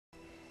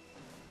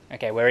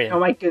Okay, we're in. Oh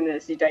my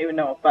goodness, you don't even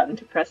know what button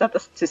to press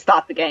to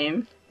start the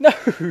game. No,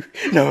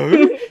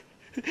 no.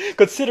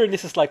 Considering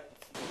this is like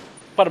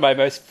one of my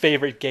most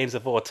favorite games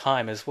of all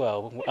time as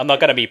well, I'm not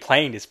going to be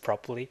playing this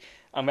properly.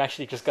 I'm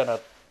actually just going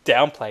to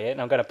downplay it,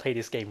 and I'm going to play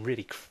this game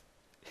really,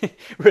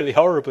 really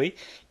horribly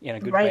in a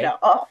good Right way.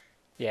 off.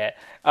 Yeah,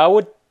 I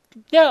would.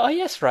 Yeah, oh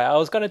yes, right. I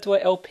was going to do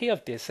an LP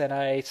of this, and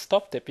I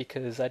stopped it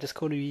because I just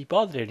couldn't be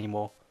bothered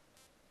anymore.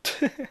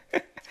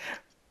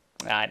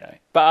 I know,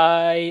 but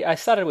I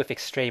started with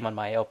extreme on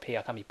my LP.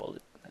 I can't be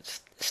bothered.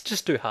 It's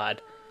just too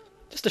hard,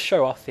 just to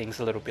show off things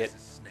a little bit.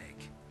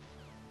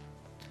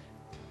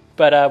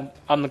 But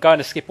I'm going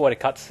to skip all the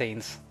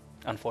cutscenes,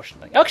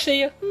 unfortunately.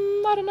 Actually, I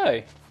don't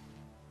know.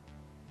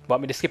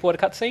 Want me to skip all the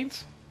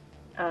cutscenes?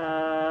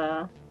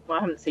 Well, I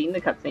haven't seen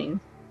the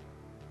cutscenes.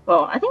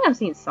 Well, I think I've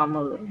seen some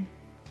of them.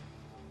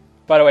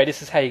 By the way,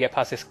 this is how you get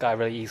past this guy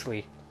really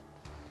easily.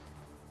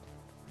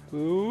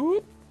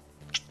 Ooh.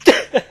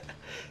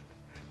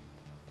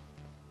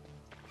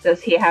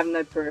 Does he have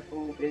no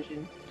peripheral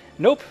vision?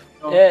 Nope.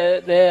 Oh.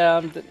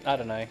 They're I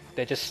don't know.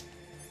 They just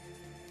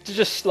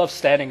love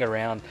standing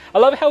around. I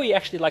love how he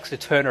actually likes to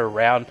turn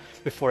around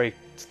before he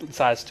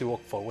decides to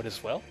walk forward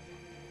as well.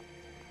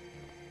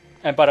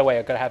 And by the way,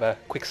 I've got to have a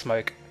quick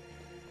smoke.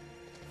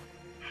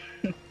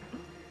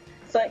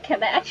 So, can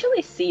they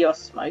actually see your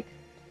smoke?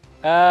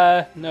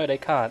 No, they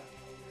can't.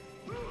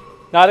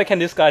 Neither can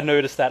this guy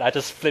notice that I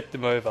just flipped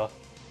him over.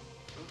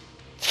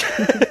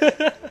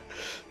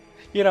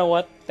 You know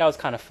what? That was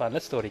kind of fun.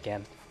 Let's do it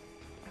again.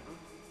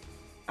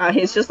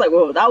 He's just like,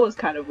 whoa, that was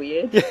kind of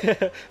weird.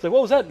 Yeah. So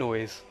what was that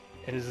noise?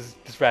 And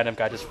this random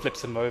guy just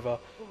flips him over.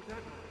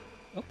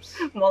 Oops.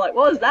 More like,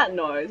 what was that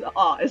noise?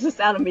 Oh, it's the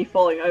sound of me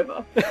falling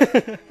over.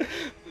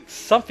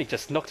 Something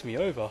just knocked me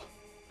over.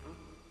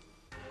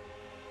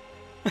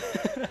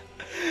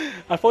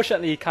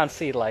 Unfortunately, you can't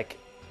see, like,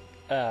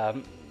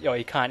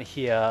 you can't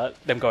hear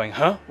them going,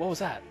 huh? What was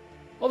that?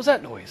 What was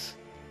that noise?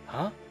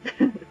 Huh?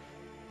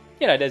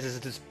 You know, there's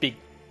this big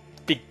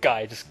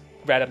guy just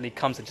randomly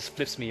comes and just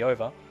flips me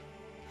over.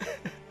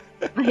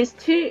 He's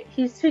too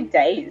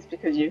dazed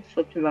because you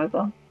flipped him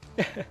over.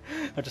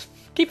 I'll just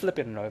keep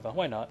flipping him over.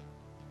 Why not?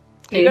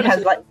 He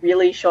has like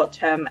really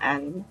short-term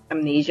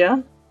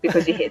amnesia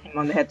because you hit him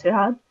on the head too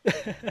hard.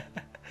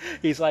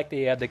 He's like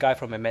the guy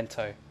from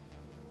Memento.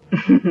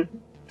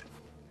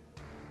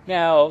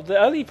 Now, the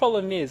only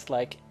problem is,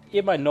 like,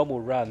 in my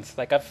normal runs,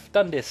 like, I've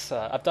done this,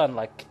 I've done,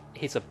 like,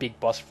 here's a big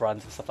boss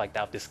runs and stuff like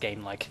that of this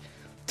game, like,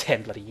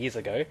 10 bloody years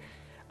ago.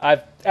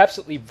 I've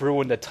absolutely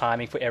ruined the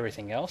timing for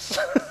everything else.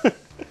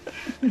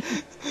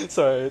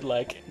 So,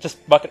 like,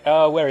 just bucket,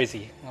 oh, where is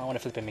he? I want to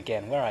flip him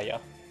again. Where are you?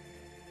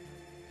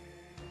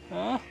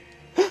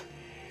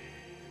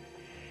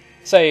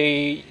 So,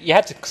 you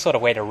had to sort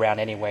of wait around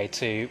anyway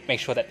to make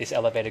sure that this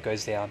elevator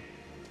goes down.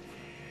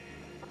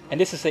 And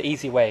this is the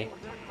easy way.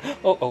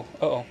 Oh.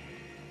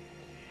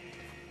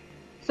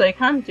 So you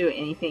can't do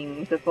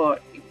anything before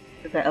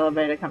the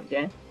elevator comes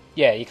in?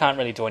 Yeah, you can't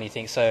really do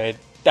anything, so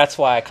that's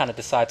why I kind of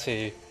decide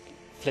to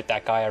flip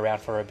that guy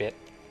around for a bit.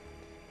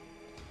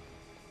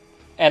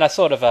 And I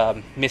sort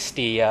of missed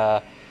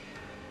the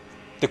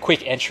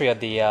quick entry of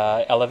the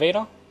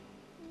elevator.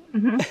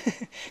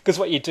 Because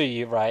what you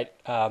do, right,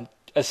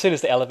 as soon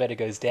as the elevator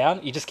goes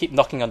down, you just keep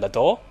knocking on the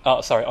door.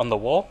 Oh, sorry, on the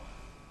wall.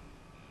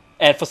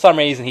 And for some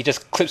reason, he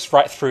just clips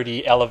right through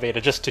the elevator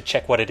just to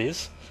check what it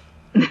is.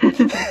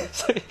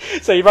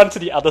 So you run to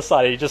the other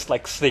side and you just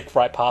like sneak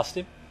right past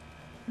him.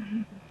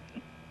 Okay,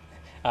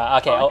 I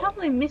can't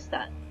believe I missed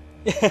that.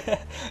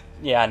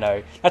 Yeah, I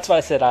know. That's why I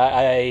said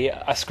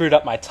I screwed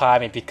up my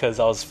timing because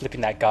I was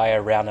flipping that guy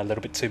around a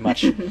little bit too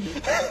much.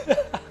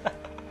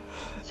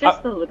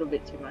 Just a little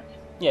bit too much.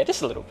 Yeah,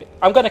 just a little bit.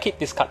 I'm gonna keep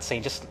this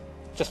cutscene just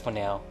for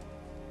now.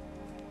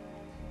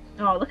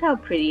 Oh, look how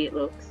pretty it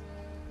looks.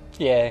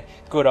 Yeah,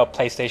 good old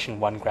PlayStation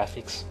 1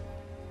 graphics.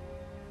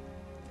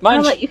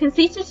 Like, you can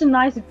see such a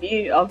nice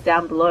view of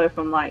down below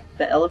from like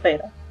the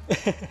elevator.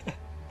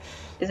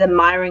 Is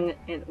admiring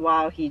it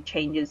while he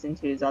changes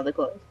into his other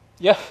clothes.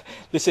 Yeah,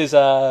 this is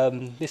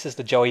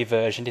the Joey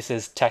version. This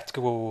is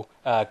tactical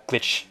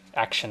glitch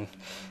action.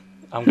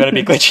 I'm gonna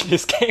be glitching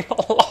this game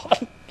a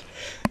lot.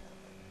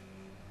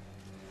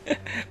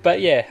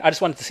 But yeah, I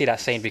just wanted to see that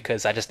scene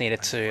because I just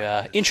needed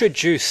to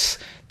introduce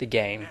the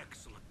game.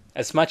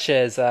 As much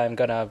as I'm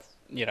gonna,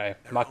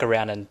 muck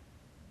around and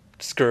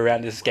screw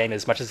around this game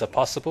as much as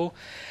possible,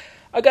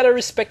 I gotta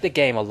respect the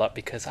game a lot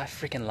because I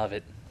freaking love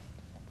it.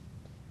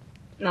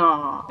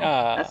 No,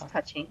 that's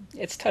touching.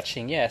 It's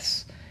touching,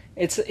 yes.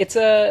 It's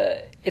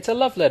a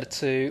love letter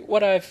to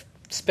what I've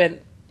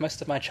spent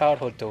most of my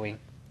childhood doing.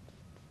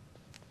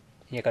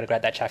 You gotta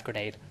grab that chaff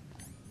grenade.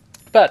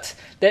 But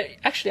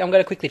actually, I'm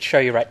gonna quickly show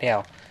you right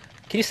now.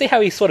 Can you see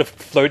how he's sort of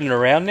floating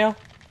around now?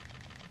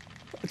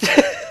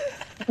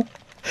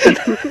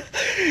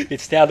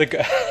 It's now the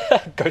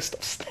ghost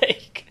of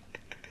Snake.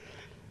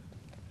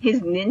 He's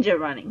ninja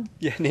running.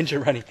 Yeah,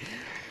 ninja running.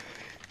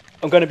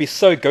 I'm going to be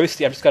so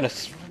ghosty, I'm just going to...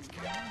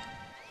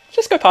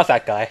 Just go past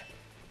that guy.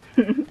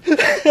 You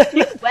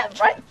went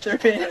right through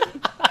him.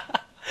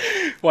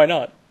 Why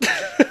not?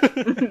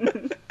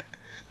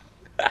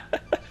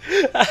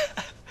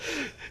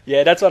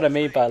 Yeah, that's what I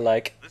mean by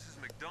like.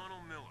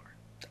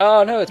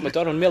 Oh no, it's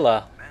McDonald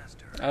Miller.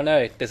 Oh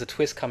no, there's a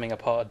twist coming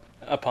upon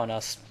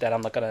us that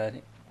I'm not gonna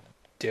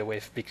deal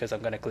with because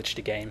I'm gonna glitch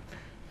the game.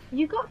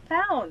 You got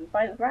found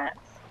by the rats.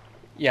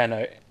 Yeah,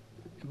 no.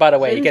 By the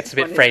way, it gets a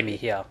bit framey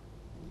here.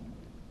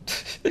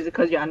 Is it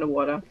because you're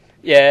underwater?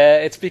 Yeah,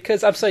 it's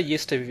because I'm so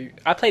used to...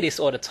 I play this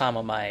all the time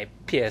on my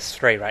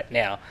PS3 right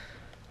now.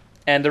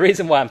 And the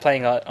reason why I'm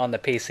playing on the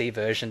PC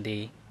version,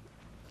 the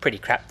pretty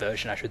crap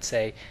version, I should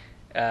say,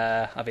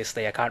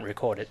 obviously I can't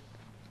record it.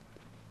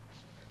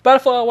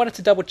 But I wanted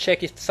to double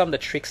check if some of the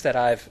tricks that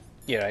I've,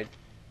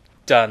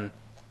 done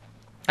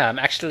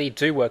actually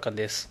do work on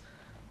this.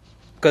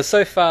 Because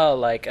so far,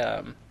 like,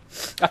 I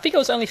think it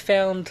was only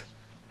found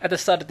at the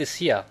start of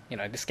this year.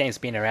 This game's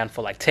been around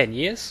for like 10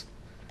 years.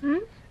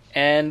 Mm-hmm.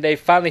 And they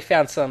finally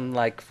found some,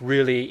 like,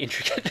 really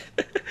intricate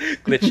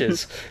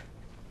glitches.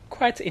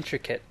 Quite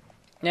intricate.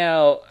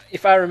 Now,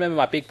 if I remember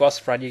my big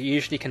boss run, you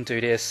usually can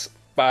do this,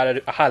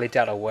 but I highly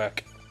doubt it'll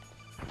work.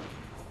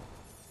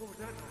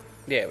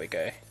 There we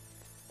go.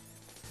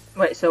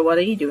 Wait, so what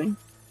are you doing?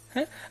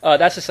 Huh? Oh,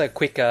 that's just a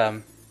quick,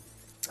 Gotta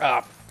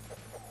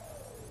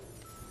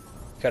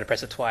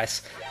press it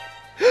twice.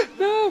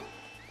 No!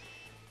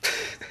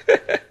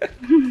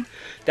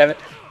 Damn it.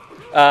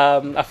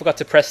 I forgot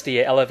to press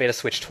the elevator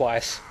switch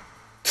twice.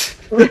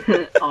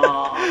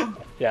 Aww.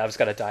 Yeah, I was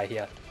gonna die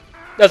here.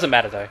 Doesn't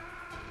matter though.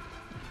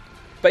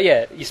 But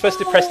yeah, you're supposed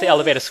to press the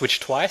elevator switch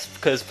twice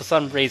because for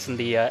some reason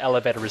the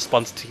elevator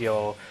responds to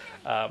your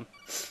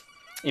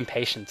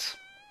impatience.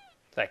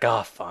 It's like,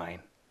 oh, fine.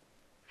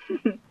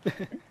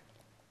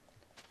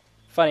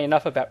 Funny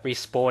enough about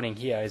respawning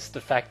here is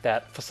the fact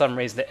that for some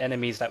reason the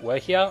enemies that were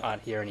here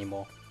aren't here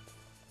anymore.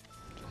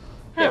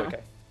 There we go.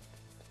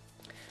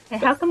 Hey,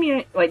 how come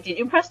you... Wait, did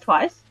you press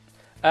twice?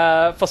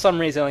 For some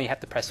reason, you have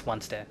to press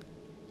once there.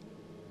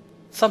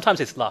 Sometimes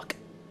it's luck.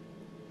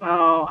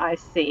 Oh, I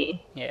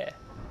see. Yeah.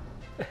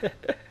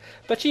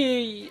 But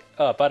you...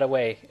 Oh, by the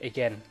way,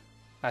 again,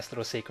 nice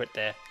little secret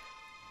there.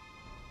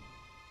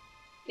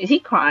 Is he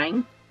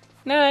crying?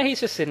 Nah, he's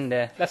just sitting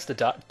there. That's the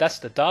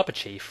Darba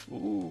Chief.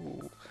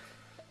 Ooh.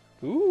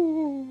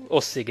 Ooh.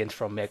 Or Sigint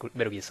from Metal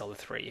Gear Solid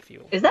 3, if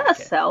you... Is that a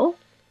cell?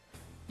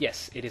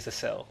 Yes, it is a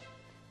cell.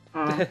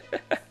 Oh.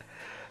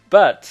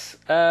 But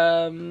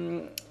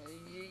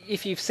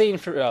if you've seen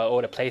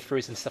all the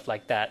playthroughs and stuff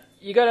like that,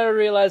 you gotta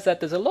realize that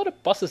there's a lot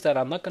of bosses that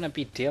I'm not gonna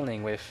be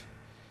dealing with.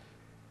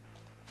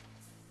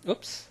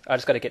 Oops, I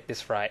just gotta get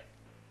this right.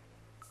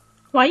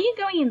 Why are you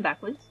going in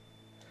backwards?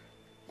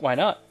 Why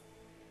not?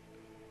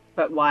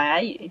 But why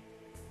are you?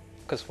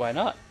 Because why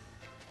not?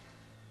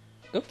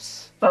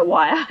 Oops. But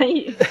why are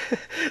you?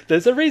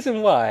 There's a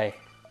reason why.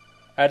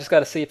 I just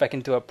gotta see if I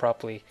can do it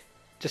properly.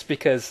 Just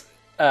because...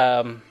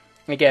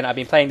 Again, I've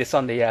been playing this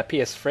on the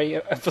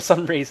PS3, and for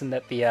some reason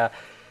that the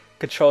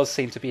controls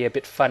seem to be a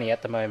bit funny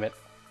at the moment.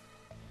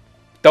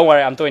 Don't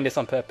worry, I'm doing this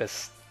on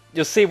purpose.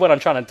 You'll see what I'm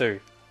trying to do.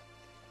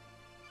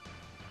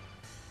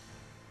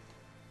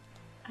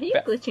 Are you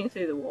glitching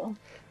through the wall?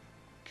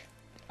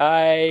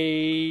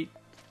 I...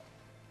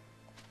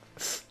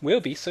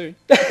 will be soon.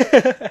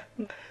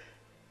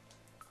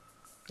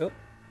 Oh.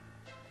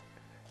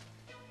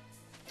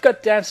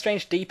 Got damn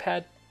strange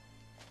D-pad.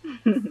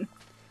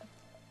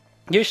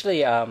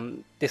 Usually,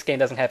 this game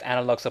doesn't have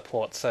analog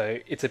support, so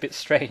it's a bit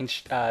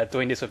strange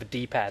doing this with a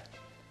D-pad.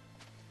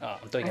 Oh,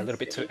 I'm doing it a little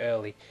bit too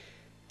early.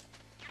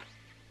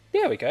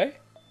 There we go.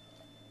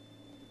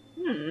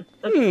 Yeah.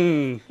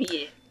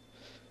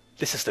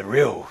 This is the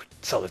real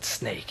Solid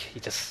Snake. He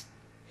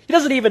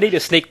doesn't even need a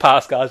sneak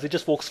pass, guys. He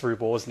just walks through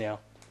walls now.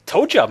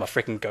 Told you I'm a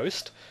freaking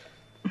ghost.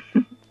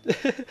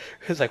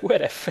 He's like, where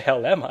the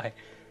hell am I?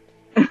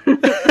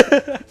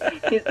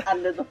 He's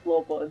under the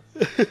floorboards.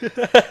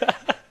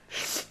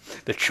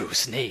 The true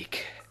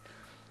snake.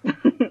 You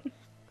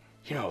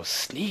know how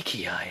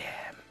sneaky I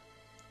am.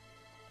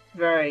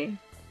 Very.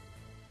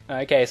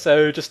 Okay,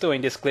 so just doing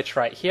this glitch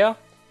right here.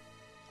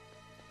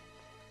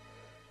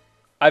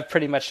 I've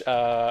pretty much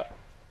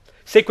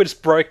sequence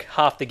broke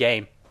half the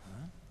game.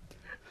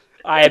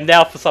 I am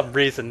now for some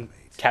reason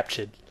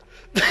captured.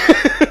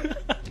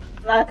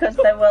 Because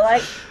they were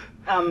like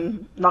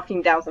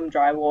knocking down some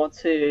drywall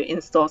to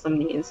install some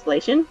new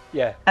installation.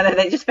 Yeah. And then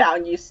they just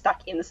found you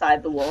stuck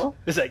inside the wall.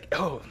 It's like,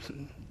 oh,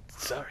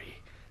 sorry.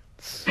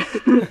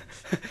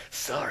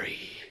 Sorry.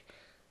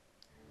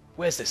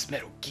 Where's this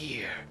Metal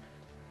Gear?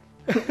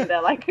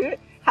 They're like,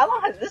 how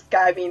long has this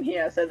guy been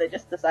here? So they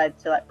just decided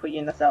to like put you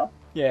in the cell.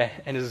 Yeah,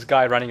 and there's this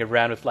guy running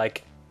around with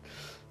like,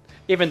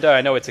 even though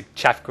I know it's a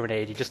chaff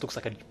grenade, he just looks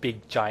like a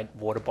big giant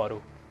water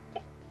bottle.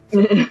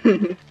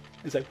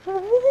 He's like,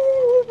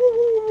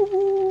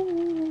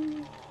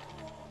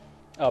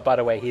 oh, by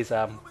the way, he's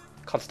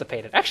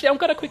constipated. Actually, I'm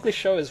gonna quickly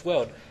show as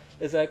well.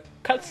 There's a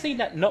cutscene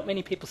that not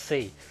many people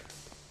see.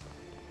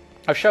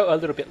 I'll show a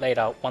little bit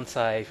later once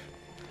I've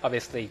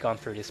obviously gone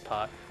through this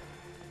part.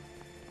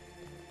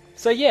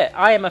 So yeah,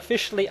 I am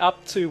officially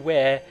up to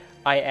where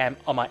I am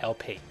on my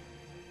LP.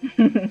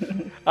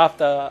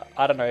 After,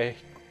 I don't know,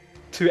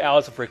 2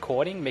 hours of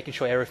recording, making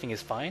sure everything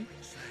is fine.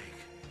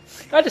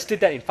 I just did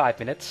that in 5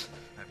 minutes.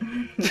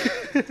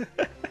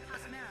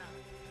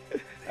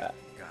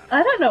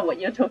 I don't know what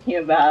you're talking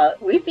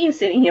about. We've been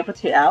sitting here for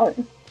 2 hours.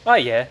 Oh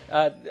yeah,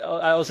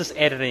 I was just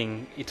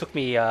editing. It took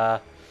me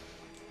a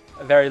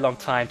very long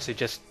time to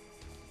just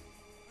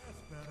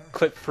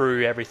clip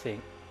through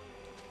everything.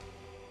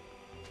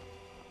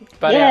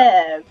 But,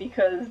 yeah,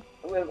 because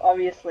we've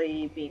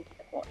obviously been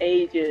here for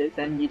ages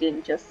and you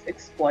didn't just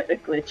exploit a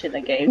glitch in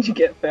the game to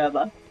get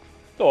further.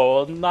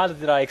 Or neither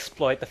did I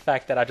exploit the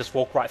fact that I just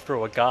walked right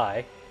through a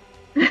guy.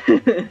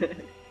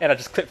 And I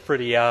just clipped through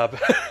the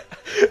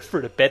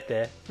through the bed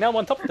there. Now I'm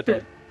on top of the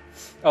bed.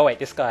 Oh wait,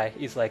 this guy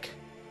is like...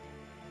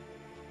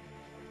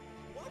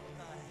 What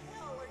the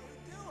hell are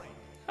you doing?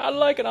 I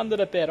like it under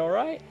the bed,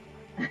 alright?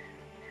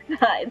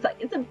 It's like,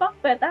 it's a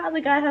bunk bed, that other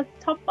guy has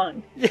top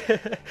bunk.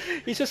 Yeah,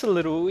 he's just a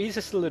little,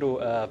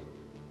 I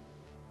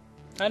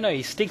don't know,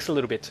 he stinks a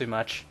little bit too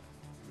much.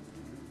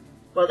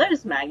 Well,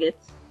 there's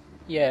maggots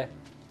Yeah.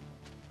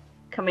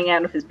 coming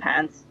out of his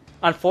pants.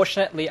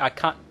 Unfortunately, I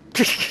can't...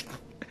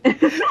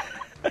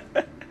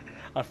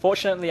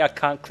 Unfortunately, I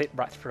can't clip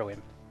right through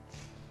him.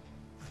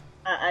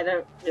 I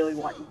don't really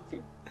want you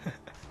to.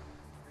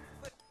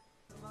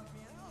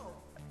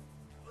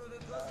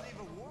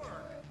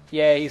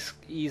 Yeah,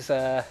 he's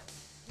got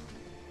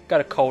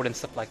a cold and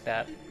stuff like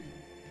that.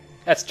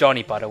 That's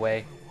Johnny, by the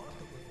way.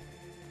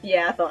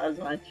 Yeah, I thought as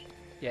much.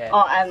 Yeah.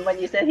 Oh, and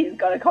when you said he's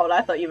got a cold,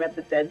 I thought you meant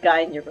the dead guy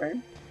in your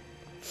room.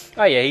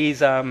 Oh yeah,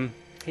 he's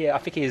yeah, I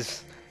think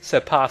he's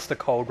surpassed the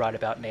cold right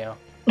about now.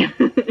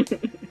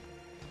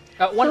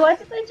 So why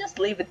did they just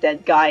leave a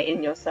dead guy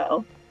in your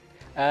cell?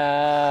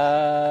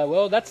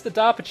 Well, that's the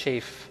DARPA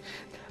chief.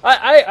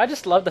 I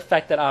just love the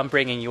fact that I'm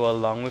bringing you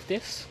along with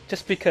this,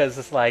 just because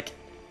it's like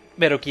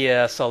Metal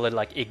Gear Solid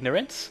like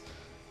ignorance,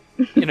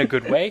 in a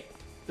good way.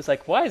 It's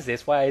like, why is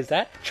this? Why is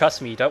that?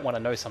 Trust me, you don't want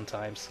to know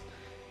sometimes.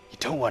 You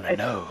don't want to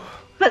know.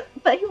 But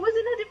he was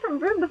in a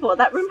different room before.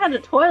 That room had a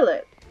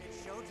toilet.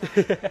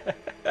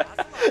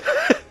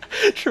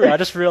 True, I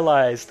didn't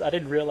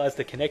realize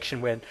the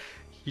connection when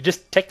you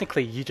just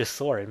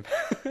saw him.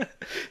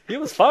 He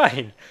was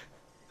fine.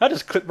 I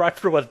just clipped right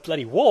through a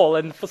bloody wall,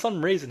 and for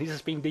some reason he's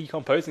just been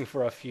decomposing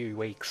for a few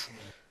weeks.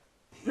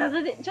 No,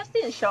 that just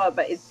didn't show up,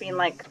 but it's been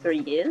like 3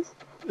 years.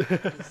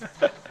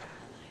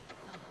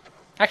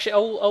 Actually,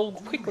 I'll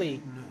quickly...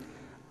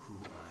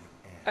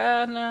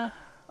 I'll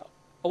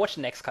watch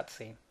the next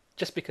cutscene,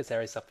 just because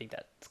there is something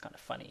that's kind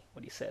of funny,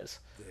 what he says.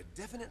 There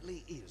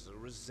definitely is a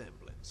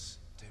resemblance.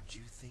 Don't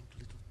you think,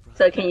 little brother?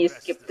 So can you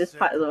skip this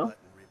part though?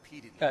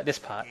 This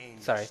part,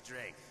 sorry.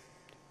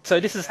 So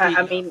this is the...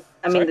 I mean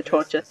the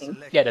torture thing.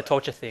 Yeah, the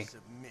torture thing.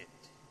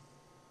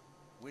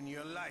 When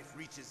your life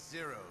reaches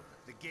 0,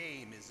 the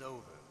game is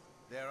over.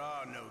 There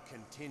are no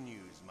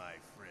continues, my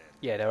friend.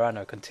 Yeah, there are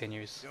no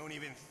continues. Don't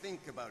even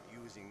think about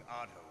using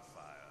auto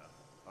fire,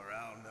 or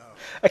I'll know.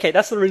 Okay,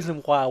 that's the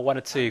reason why I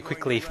wanted to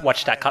quickly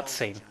watch that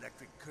cutscene.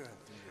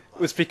 It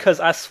was because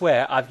I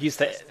swear I've used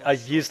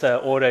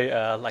the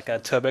auto like a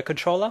turbo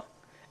controller,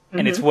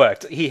 and it's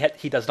worked.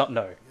 He does not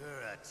know.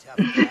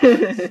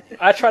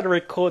 I tried to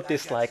record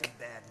this like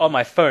on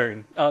my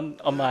phone on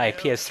my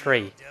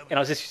PS3, and I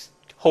was just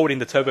holding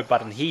the turbo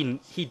button.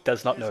 He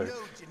does not know.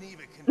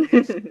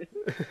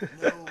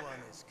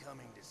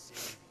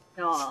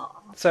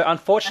 So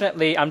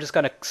unfortunately, I'm just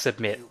going to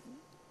submit.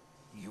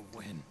 You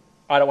win.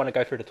 I don't want to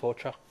go through the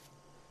torture.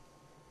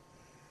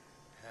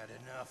 Had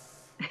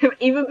enough.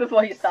 Even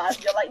before you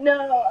start, you're like,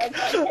 no, I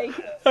can't take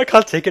it. I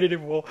can't take it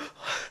anymore.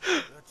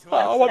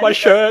 I want my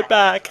shirt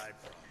back.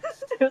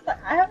 It was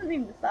like, I haven't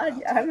even decided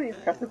yet. I haven't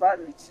even pressed the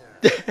button.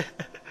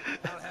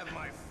 I'll have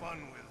my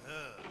fun with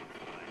her.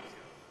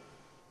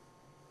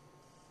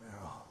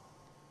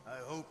 I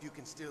hope you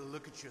can still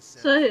look at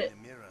yourself in the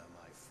mirror,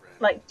 my friend.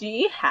 Like, do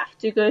you have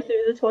to go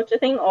through the torture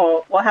thing,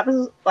 or what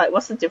happens? Like,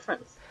 what's the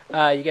difference?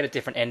 You get a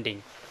different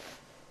ending.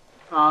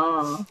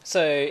 Oh.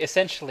 So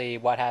essentially,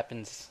 what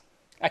happens?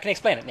 I can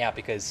explain it now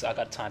because I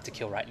got time to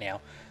kill right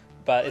now.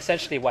 But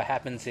essentially, what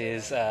happens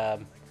is,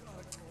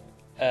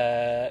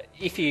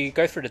 if you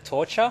go through the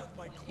torture,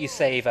 you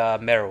save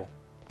Meryl.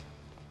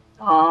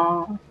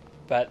 Oh.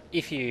 But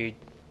if you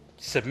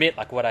submit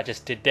like what I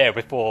just did there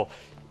before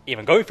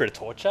even going through the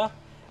torture,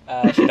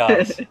 she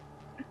dies.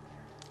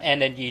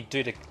 And then you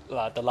do the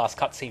last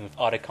cutscene with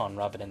Otacon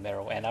rather than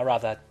Meryl, and I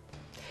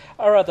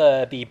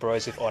rather be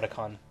bros with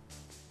Otacon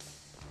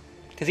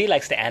because he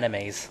likes the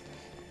animes.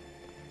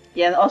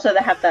 Yeah, and also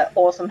they have that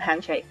awesome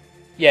handshake.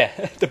 Yeah,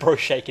 the bro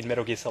shake in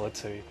Metal Gear Solid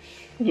 2.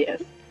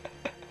 Yes.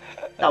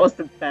 That was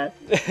the best.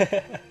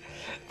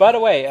 By the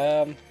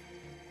way,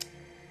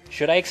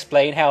 should I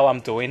explain how I'm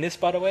doing this,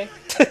 by the way?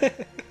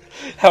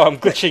 How I'm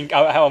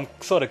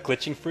sort of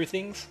glitching through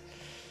things?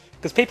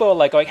 Because people are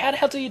like going, how the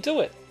hell do you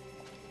do it?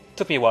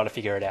 Took me a while to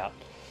figure it out.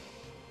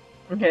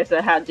 Okay, so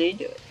how do you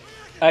do it?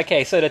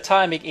 Okay, so the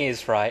timing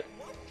is right.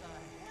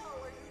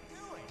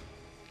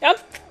 I'm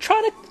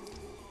trying to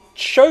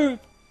show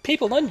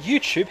people on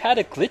YouTube how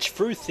to glitch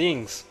through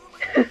things.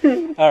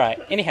 Alright,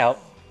 anyhow.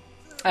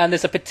 And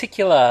there's a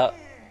particular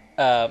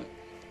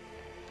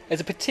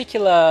there's a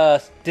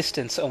particular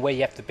distance on where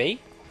you have to be.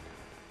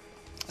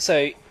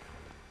 So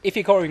if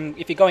you're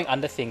going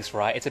under things,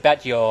 right, it's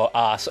about your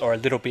ass or a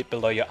little bit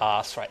below your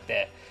ass right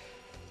there.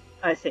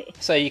 I see.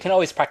 So you can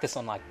always practice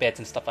on like beds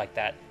and stuff like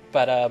that.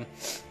 But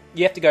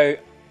you have to go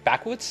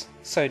backwards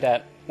so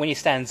that when he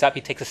stands up,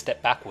 he takes a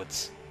step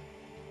backwards,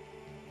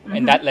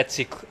 and that lets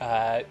you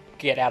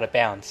get out of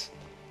bounds.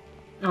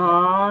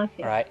 Oh,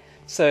 okay. Right.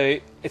 So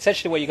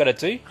essentially, what you got to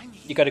do,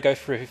 you got to go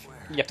through.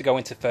 You have to go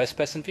into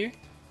first-person view.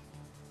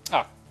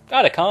 Oh,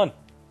 God, I can't.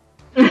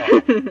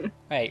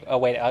 Hey, oh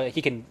wait,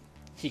 he can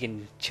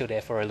chill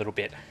there for a little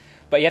bit.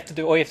 But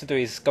all you have to do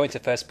is go into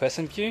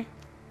first-person view,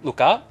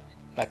 look up,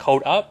 like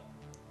hold up,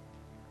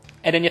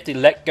 and then you have to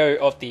let go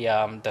of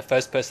the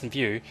first-person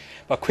view,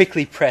 but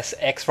quickly press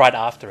X right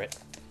after it.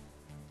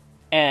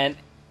 And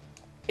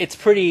it's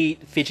pretty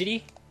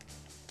fidgety.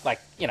 Like,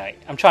 you know,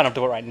 I'm trying to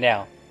do it right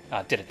now.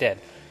 I did it then.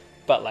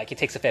 But, like, it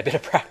takes a fair bit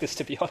of practice,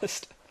 to be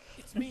honest.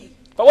 It's me.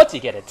 But once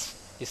you get it,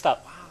 you start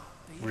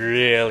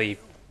really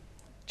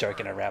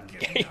joking around the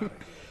game.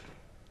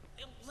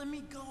 Let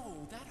me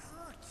go. That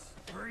hurts.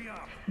 Hurry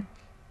up. Is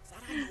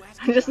that how you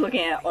ask I'm just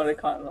looking at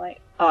Otacon, like,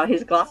 oh,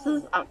 his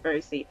glasses aren't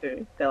very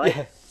see-through. They're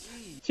like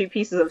two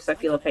pieces of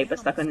circular paper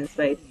stuck on his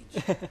face.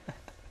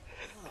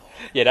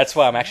 Yeah, that's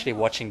why I'm actually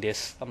watching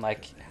this. I'm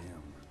like,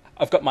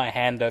 I've got my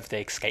hand over the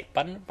escape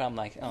button, but I'm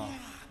like, oh,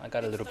 I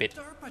got a little bit.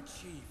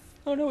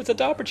 Oh no, it's a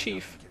DARPA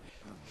chief.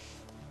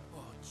 Oh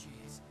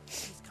jeez,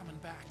 he's coming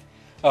back.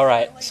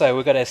 Alright, so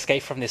we're gonna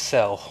escape from this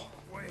cell.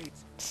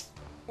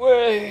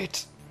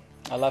 Wait!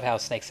 I love how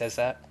Snake says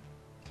that.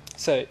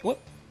 So, whoop.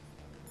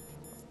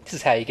 This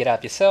is how you get out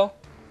of your cell.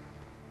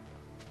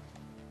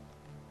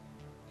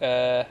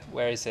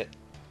 Where is it?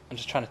 I'm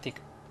just trying to think.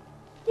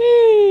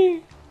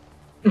 Whee!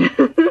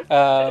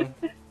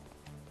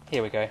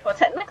 Here we go. Well,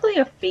 technically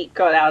your feet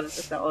got out of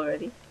the cell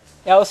already.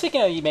 Yeah, I was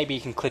thinking maybe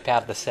you can clip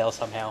out of the cell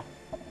somehow.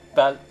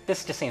 But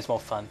this just seems more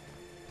fun.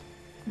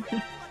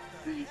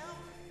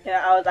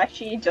 Yeah, I was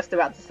actually just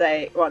about to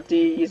say, what, do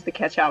you use the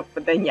catch-up?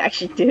 But then you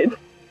actually did.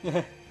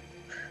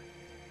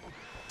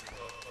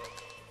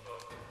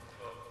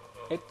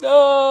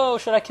 Oh,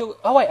 should I kill...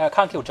 Oh wait, I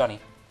can't kill Johnny.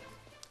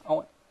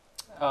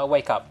 Oh,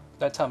 wake up.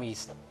 Don't tell me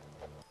he's...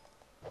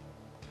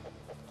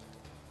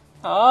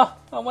 I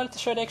wanted to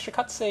show the extra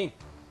cutscene.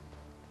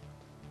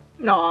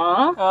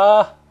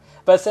 Aww.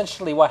 But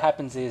essentially what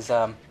happens is...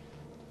 I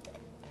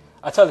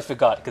totally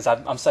forgot, because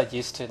I'm so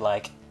used to,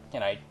 like, you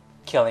know,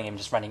 killing him,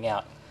 just running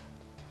out.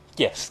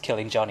 Yes,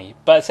 killing Johnny.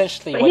 But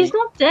essentially... But he's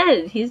not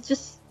dead. He's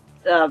just...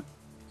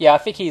 Yeah, I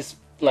think he's,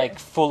 like,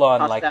 full on,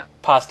 passed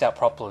out. passed out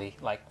properly.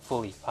 Like,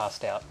 fully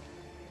passed out.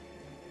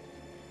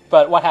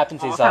 But what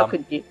happens is... how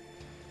could you?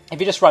 If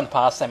you just run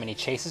past him and he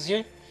chases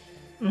you,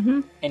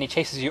 and he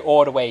chases you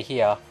all the way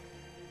here,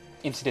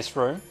 into this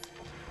room,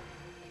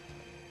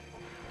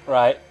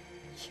 right,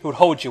 he would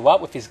hold you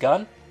up with his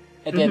gun,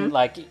 and then,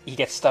 like, he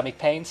gets stomach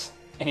pains,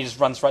 and he just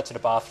runs right to the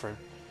bathroom.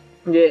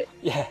 Yeah.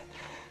 Yeah.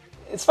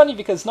 It's funny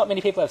because not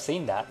many people have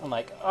seen that. I'm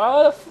like,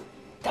 oh,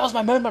 that was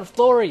my moment of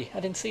glory. I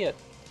didn't see it.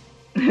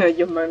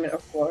 Your moment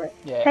of glory.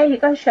 Yeah. Hey, you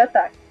got a shirt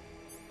back.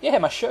 Yeah,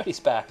 my shirt is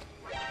back.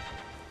 You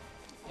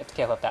have to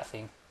careful of that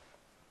thing.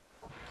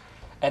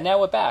 And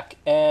now we're back,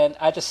 and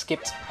I just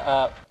skipped,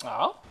 oh.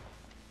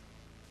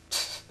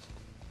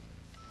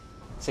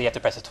 So you have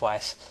to press it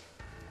twice.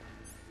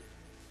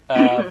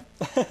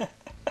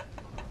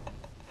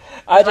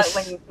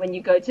 When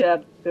you go to a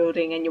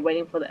building and you're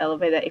waiting for the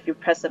elevator, if you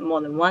press it more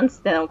than once,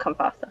 then it'll come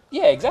faster.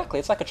 Yeah, exactly.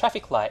 It's like a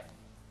traffic light.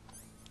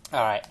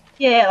 Alright.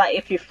 Yeah, like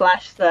if you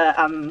flash the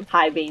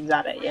high beams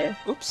at it, yeah.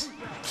 Oops.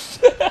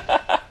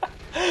 I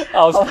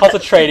was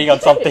concentrating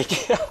on something.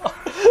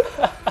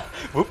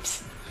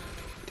 Whoops.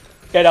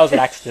 Yeah, that was an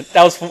accident.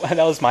 That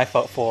was my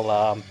fault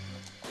for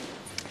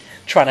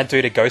trying to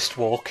do the ghost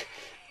walk,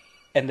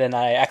 and then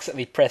I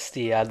accidentally pressed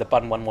the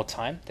button one more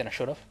time than I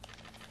should have.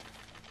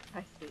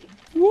 I see.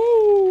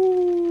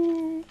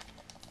 Woo!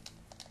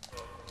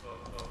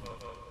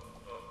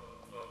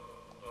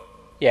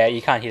 Yeah,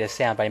 you can't hear the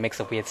sound, but it makes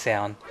a weird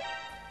sound.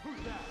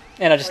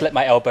 And I just let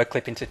my elbow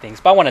clip into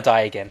things, but I want to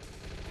die again.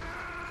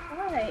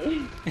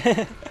 Why?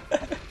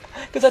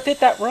 Because I did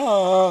that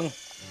wrong.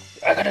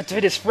 I gotta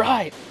do this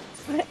right.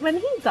 When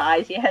he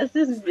dies, he has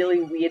this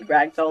really weird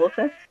ragdoll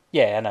effect.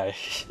 Yeah, I know.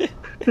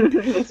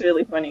 It's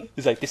really funny.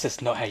 He's like, this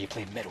is not how you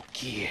play Metal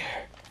Gear.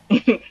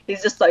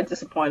 He's just so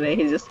disappointed.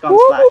 He's just gone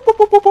slack.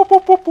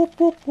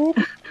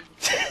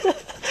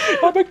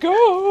 I'm a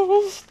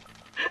ghost.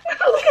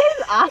 Look at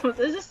his arms.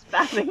 They're just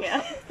spazzing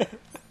out.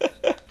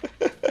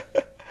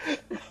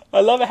 I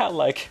love how,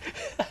 like,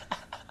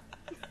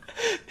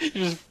 you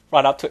just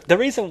run up to it. The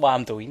reason why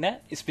I'm doing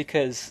that is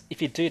because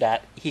if you do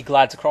that, he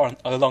glides across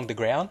along the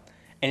ground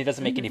and he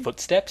doesn't make any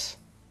footsteps.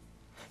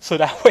 So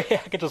that way I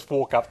can just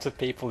walk up to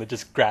people and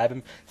just grab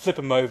him, flip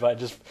him over, and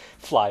just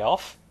fly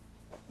off.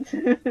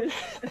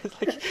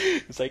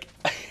 It's like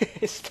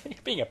it's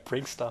being a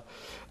prankster.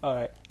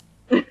 Alright.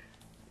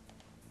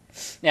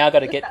 Now I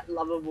gotta get that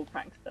lovable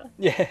prankster.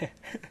 Yeah.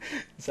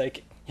 It's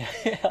like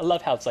Yeah, I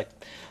love how it's like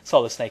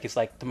Solid Snake is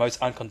like the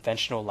most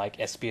unconventional like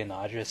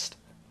espionagist.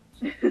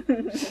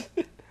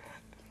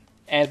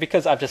 And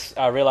because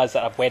I realized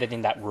that I've waited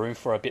in that room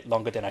for a bit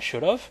longer than I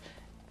should have,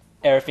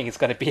 everything is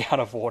going to be out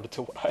of order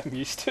to what I'm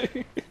used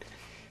to.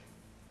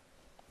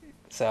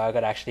 So I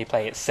got to actually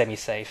play it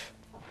semi-safe.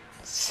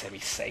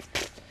 Semi-safe.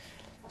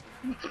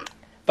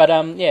 But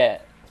yeah,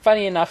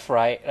 funny enough,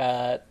 right?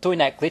 Doing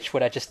that glitch,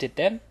 what I just did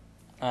then,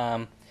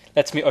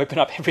 lets me open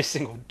up every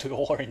single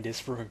door in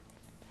this room.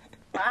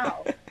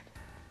 Wow.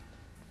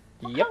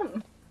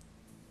 Yep.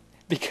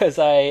 Because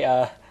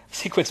I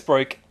sequence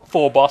broke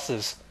 4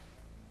 bosses.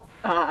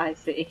 Ah, I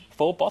see.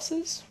 4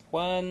 bosses?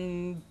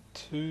 1,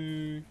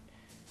 2.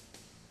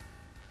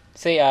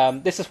 See,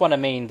 this is what I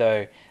mean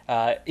though.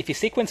 If you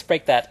sequence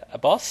break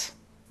that boss,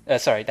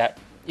 that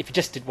if you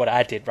just did what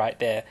I did right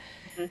there,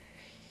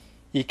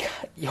 you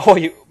can't,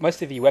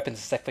 most of your weapons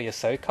except for your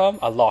SOCOM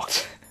are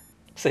locked,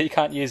 so you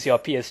can't use your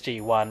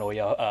PSG-1 or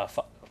your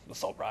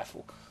assault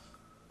rifle.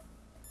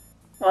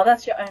 Well,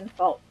 that's your own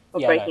fault for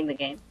breaking the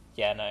game.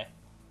 Yeah, no,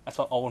 that's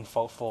my own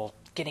fault for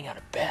getting out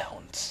of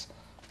bounds.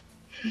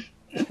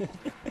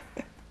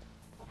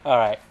 All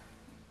right,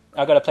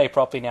 I've got to play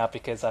properly now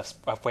because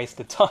I've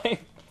wasted time.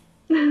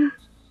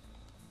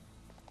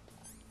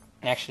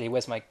 Actually,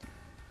 where's my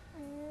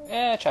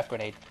trap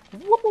grenade?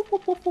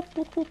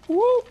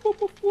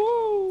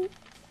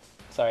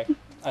 Sorry,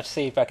 I'll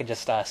see if I can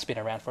just spin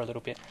around for a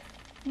little bit.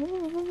 His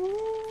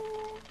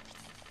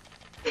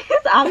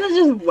arms are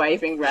just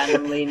waving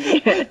randomly in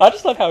the air. I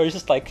just love how he's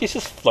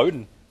just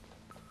floating.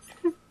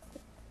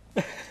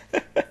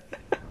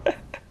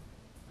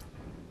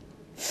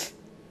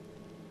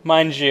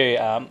 Mind you,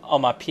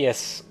 on my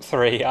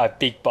PS3, I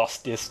big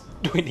bossed this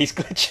doing these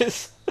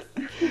glitches.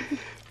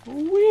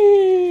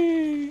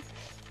 Whee!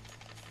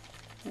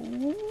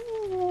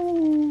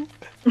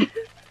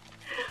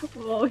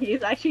 Well,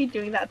 he's actually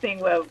doing that thing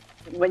where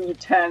when you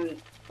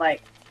turn,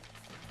 like,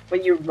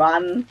 when you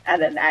run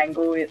at an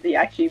angle,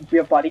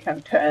 your body kind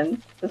of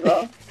turns as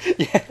well.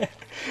 Yeah.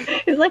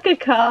 It's like a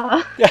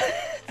car.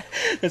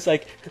 It's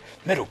like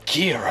Metal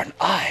Gear on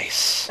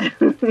ice. I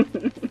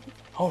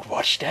would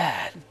watch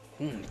that.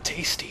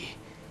 Tasty.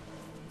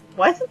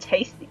 Why is it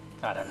tasty?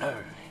 I don't know.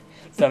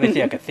 It's the only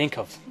thing I could think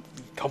of.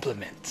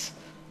 Compliments.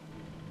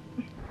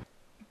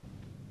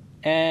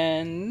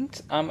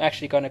 And I'm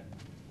actually going to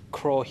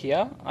crawl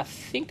here. I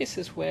think this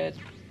is where...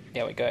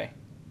 There we go.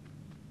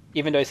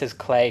 Even though it says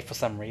clay for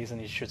some reason,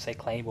 it should say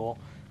claymore.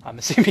 I'm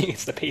assuming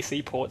it's the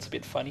PC port. It's a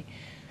bit funny.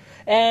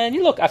 And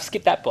you look, I've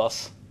skipped that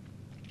boss.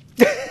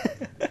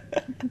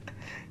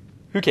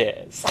 Who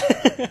cares?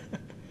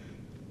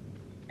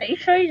 Are you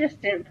sure you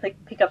just didn't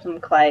pick up some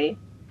clay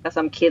that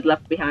some kid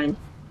left behind?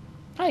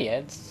 Oh yeah,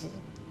 it's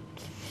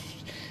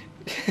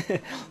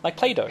like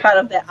Play-Doh. Part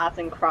of their arts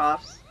and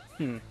crafts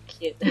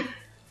kit.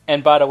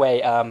 And by the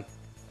way,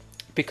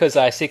 because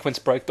I sequence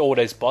broke all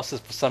those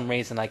bosses, for some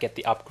reason I get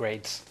the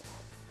upgrades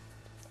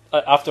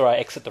after I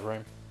exit the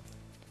room.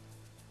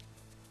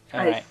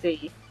 I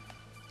see.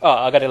 Oh,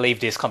 I gotta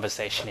leave this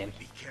conversation in.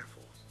 Be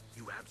careful.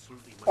 You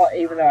absolutely must. Well,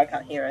 even though I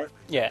can't hear it.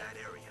 Yeah.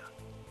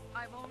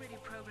 I've already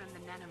programmed the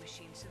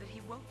nanomachine so that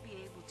he won't be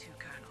able to,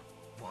 Colonel.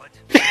 What?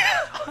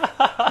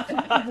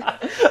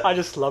 I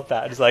just love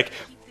that. It's like,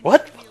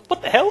 what?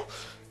 What the hell?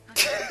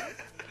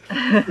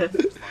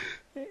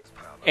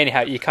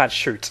 Anyhow, you can't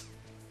shoot.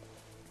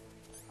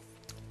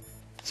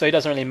 So it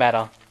doesn't really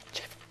matter.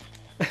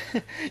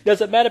 It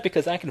doesn't matter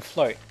because I can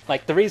float.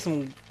 Like, the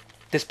reason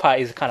this part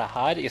is kind of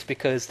hard is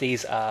because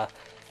these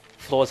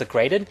floors are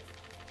graded.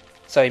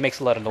 So it makes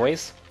a lot of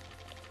noise.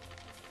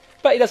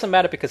 But it doesn't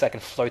matter because I can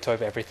float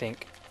over everything.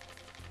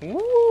 Woo!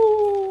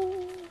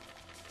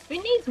 Who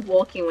needs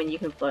walking when you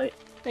can float?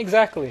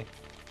 Exactly.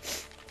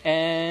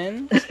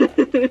 And...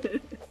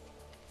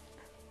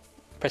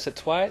 press it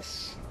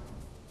twice.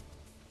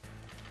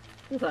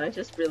 So it's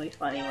just really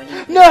funny when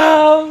you...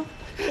 No!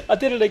 I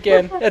did it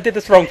again. I did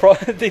this wrong.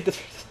 I did this.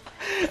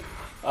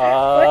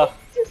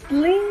 Just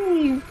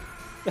leave.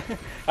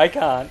 I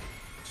can't.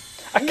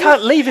 I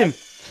can't leave him.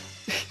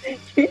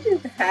 You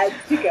just had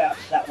to go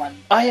after that one.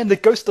 I am the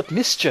ghost of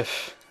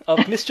mischief.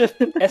 Of mischief,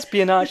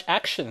 espionage,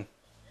 action.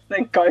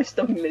 The ghost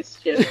of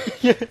mischief.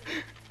 Yeah.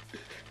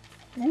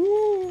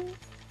 Woo.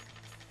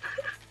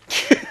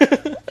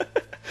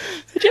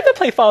 Did you ever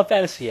play Final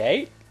Fantasy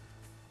VIII?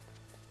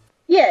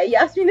 Yeah, you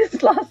asked me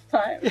this last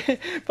time.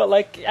 But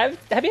like,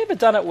 have you ever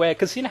done it where,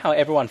 because you know how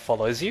everyone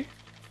follows you?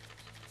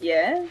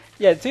 Yeah?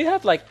 Yeah, do you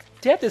have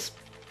this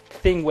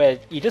thing where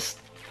you just,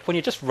 when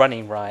you're just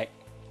running, right,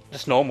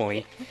 just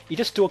normally, you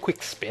just do a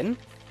quick spin,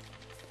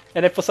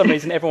 and then for some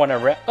reason everyone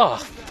around,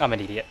 oh, I'm an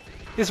idiot.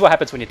 This is what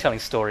happens when you're telling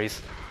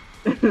stories.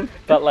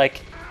 But like,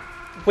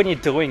 when you're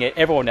doing it,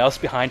 everyone else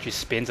behind you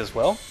spins as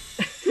well.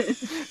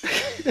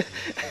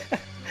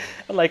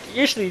 And like,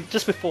 usually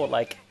just before,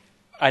 like,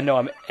 I know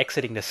I'm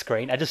exiting the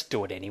screen, I just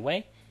do it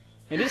anyway.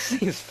 And it just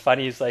seems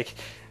funny, it's like,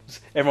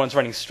 everyone's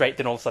running straight,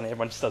 then all of a sudden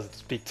everyone just does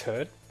this big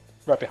turn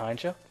right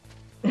behind you.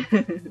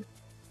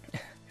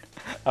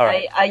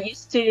 Alright. I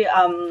used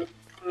to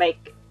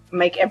make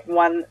make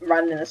everyone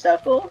run in a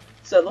circle.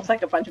 So it looks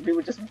like a bunch of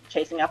people just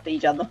chasing after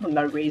each other for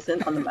no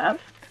reason on the map.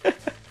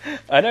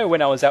 I know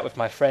when I was out with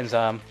my friends,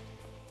 I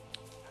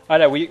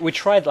know we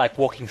tried like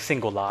walking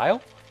single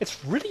aisle.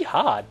 It's really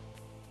hard.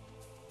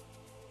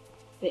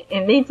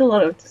 It needs a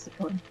lot of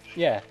discipline.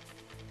 Yeah.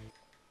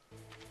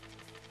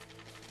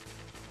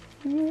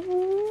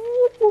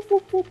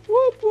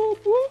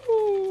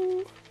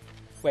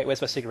 Wait,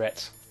 where's my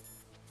cigarettes?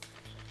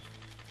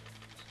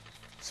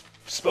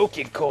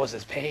 Smoking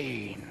causes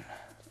pain.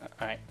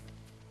 Alright.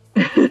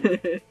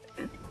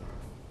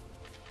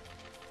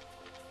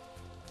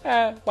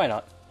 Why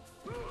not?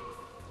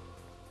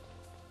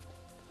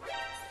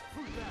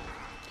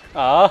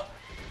 Ah.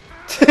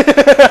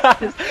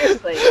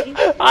 Seriously.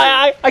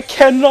 I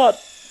cannot.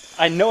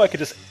 I know I could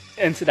just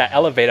enter that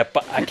elevator,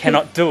 but I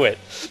cannot do it.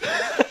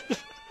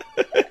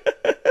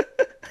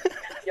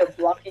 You're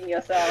blocking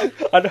yourself.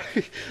 I know.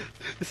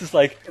 This is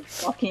like... You're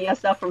blocking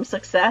yourself from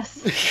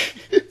success.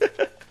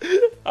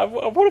 I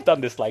would have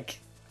done this like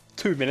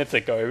 2 minutes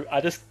ago.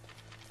 I just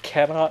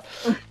cannot...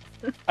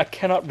 I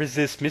cannot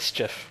resist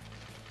mischief.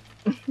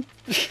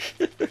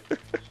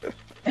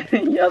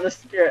 You're the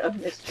spirit of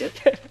mischief.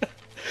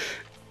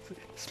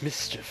 It's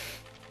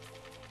mischief.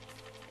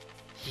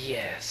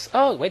 Yes.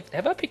 Oh, wait.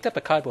 Have I picked up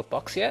a cardboard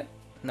box yet?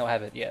 No, I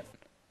haven't yet.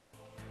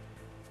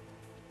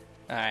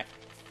 Alright.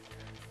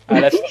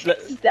 Let's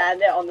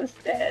stand there on the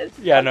stairs.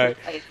 Yeah, I know.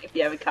 If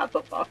you have a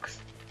cardboard box.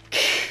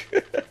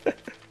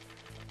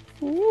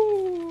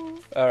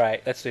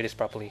 Alright, let's do this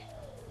properly.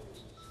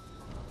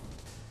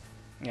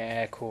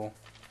 Yeah, cool.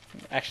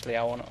 Actually,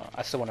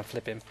 I still want to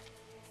flip him.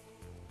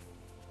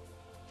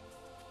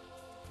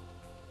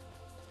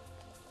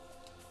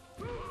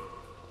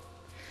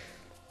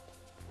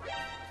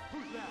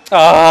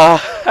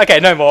 Okay,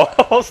 no more.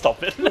 I'll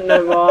stop it.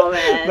 No more,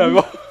 man. No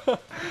more.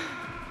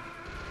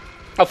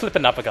 I'll flip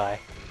another guy.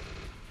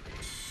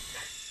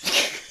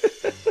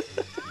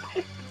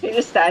 You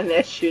just stand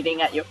there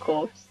shooting at your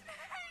corpse.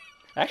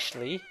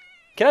 Actually,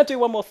 can I do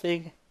one more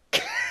thing?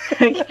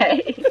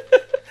 Okay.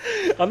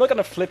 I'm not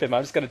gonna flip him,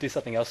 I'm just gonna do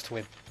something else to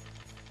him.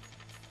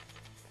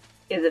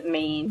 Is it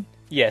mean?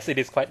 Yes, it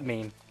is quite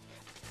mean.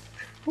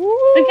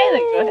 Okay,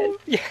 then go ahead.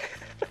 Yeah.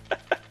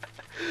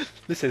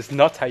 This is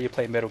not how you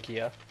play Metal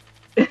Gear.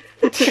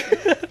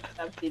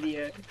 That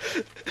video.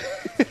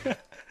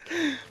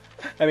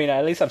 I mean,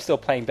 at least I'm still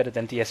playing better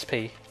than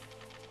DSP.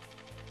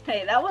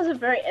 Hey, that was a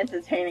very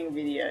entertaining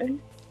video.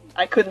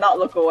 I could not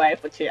look away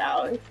for 2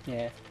 hours.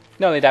 Yeah.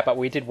 Not only that, but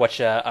we did watch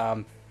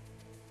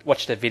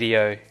watch the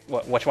video,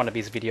 watch one of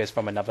his videos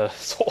from another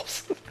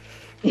source.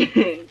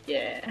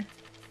 Yeah.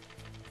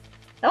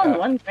 That was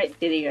one great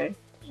video.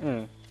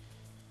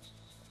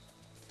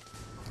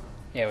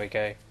 Here we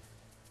go.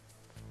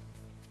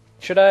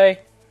 Should I?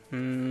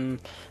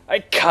 I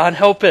can't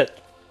help it.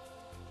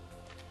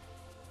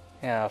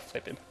 Yeah, I'll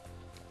flip him.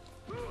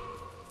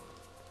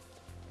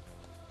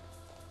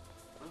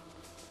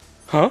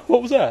 Huh?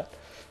 What was that?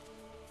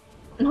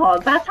 Oh,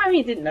 that time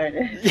you didn't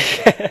notice.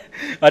 Yeah,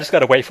 I just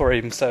gotta wait for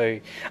him, so...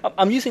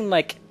 I'm using,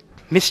 like,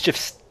 mischief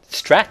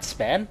strats,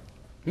 man.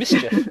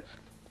 Mischief.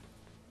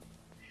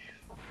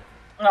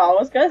 Oh, I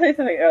was gonna say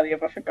something earlier,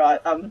 but I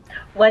forgot.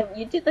 When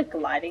you did the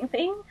gliding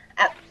thing,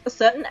 at a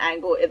certain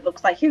angle, it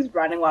looks like he's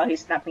running while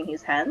he's snapping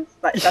his hands,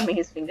 like snapping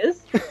his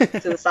fingers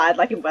to the side,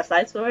 like in West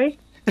Side Story.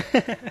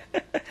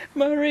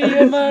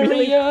 Maria,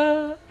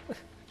 Maria!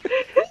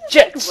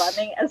 Jets! Like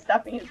running and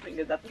snapping his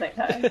fingers at the same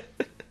time.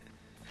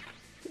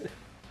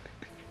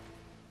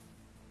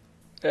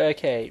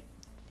 Okay.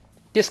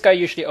 This guy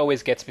usually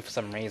always gets me for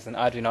some reason.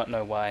 I do not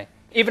know why.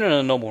 Even in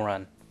a normal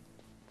run.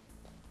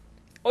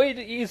 All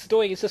he's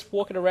doing is just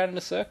walking around in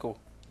a circle.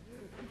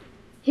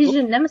 He's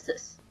your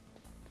nemesis.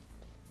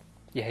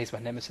 Yeah, he's my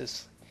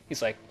nemesis.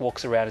 He's like,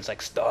 walks around, it's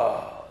like,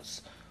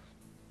 stars.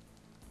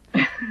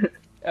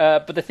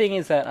 But the thing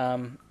is that,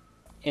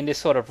 in this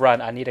sort of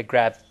run, I need to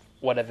grab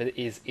whatever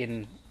is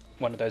in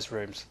one of those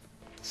rooms.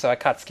 So I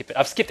can't skip it.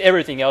 I've skipped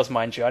everything else,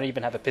 mind you. I don't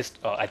even have a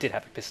pistol. Oh, I did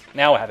have a pistol.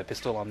 Now I have a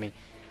pistol on me.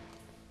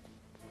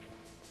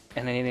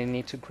 And then I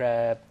need to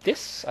grab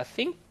this, I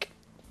think.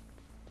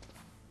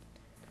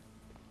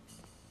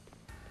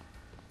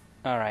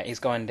 Alright, he's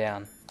going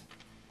down.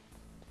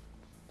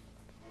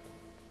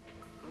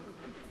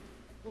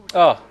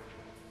 Oh,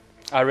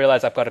 I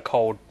realise I've got a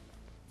cold.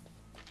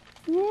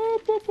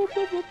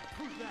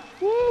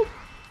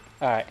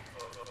 Alright.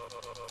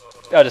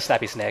 I'll just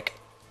snap his neck.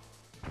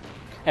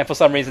 And for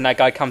some reason that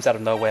guy comes out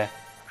of nowhere.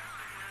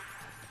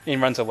 He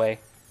runs away.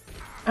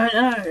 Oh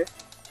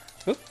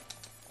no.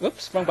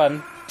 Oops, wrong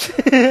button.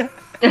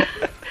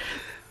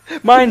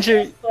 Mind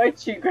you... Slow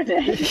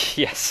grenade.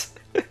 Yes.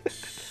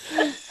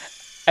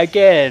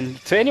 Again,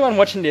 to anyone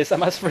watching this, I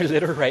must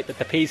reiterate that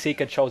the PC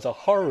controls are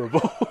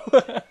horrible.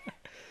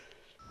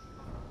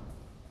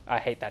 I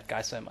hate that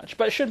guy so much.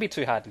 But it shouldn't be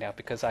too hard now,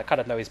 because I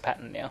kind of know his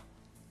pattern now.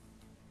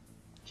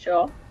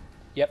 Sure.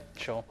 Yep,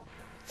 sure.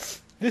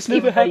 This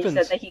never happens. You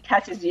said that he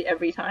catches you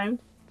every time.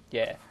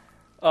 Yeah.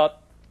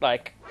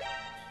 Like...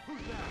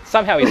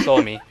 Somehow he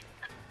saw me.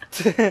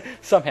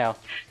 Somehow.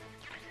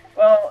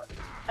 Well,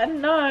 I don't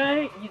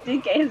know. You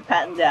did get his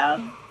pattern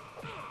down.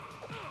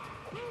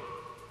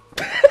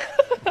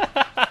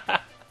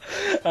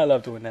 I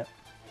love doing that.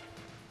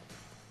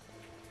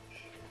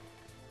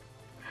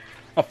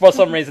 For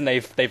some reason,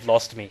 they've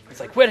lost me. It's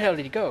like, where the hell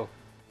did he go?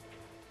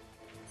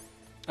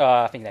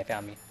 Oh, I think they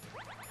found me.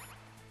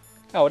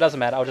 Oh, it doesn't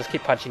matter. I'll just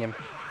keep punching him.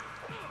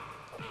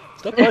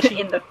 Stop punching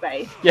In the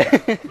face.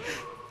 Yeah.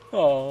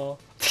 Oh.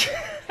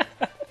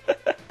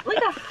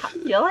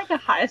 You're like a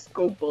high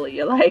school bully.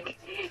 You're like,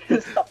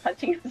 stop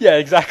punching him. Yeah,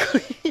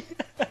 exactly.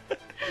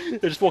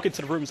 They just walk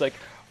into the room. It's like,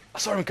 I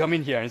saw him come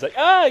in here, and he's like,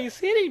 ah, he's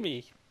hitting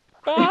me,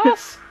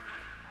 boss.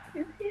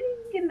 He's hitting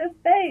me in the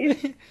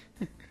face.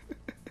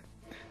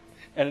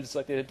 And it's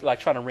like they're like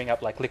trying to ring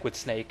up like Liquid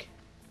Snake,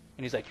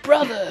 and he's like,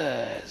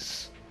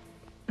 brothers.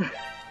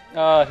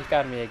 Oh, he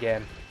found me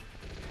again.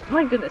 Oh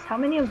my goodness, how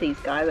many of these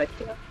guys are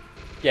here?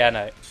 Yeah,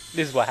 no.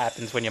 This is what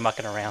happens when you're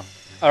mucking around.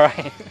 All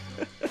right.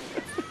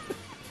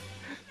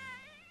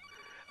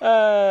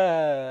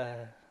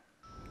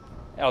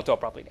 I'll do it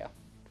properly now.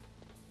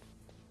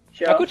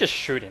 Sure. I could just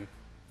shoot him,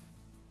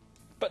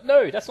 but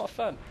no, that's not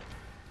fun.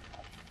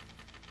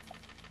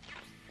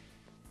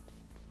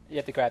 You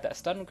have to grab that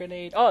stun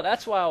grenade. Oh,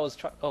 that's why I was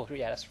trying. Oh,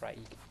 yeah, that's right.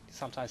 He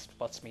sometimes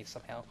spots me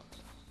somehow.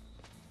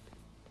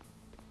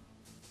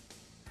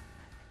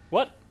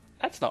 What?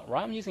 That's not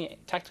right. I'm using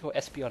tactical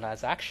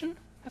espionage action?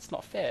 That's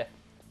not fair.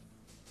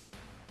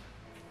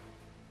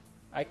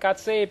 I can't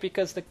see it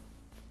because the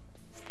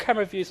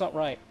camera view is not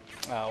right.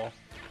 Oh.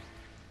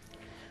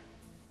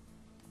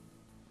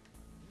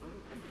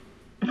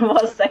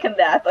 For a second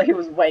there, I thought he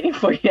was waiting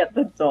for you at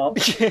the door.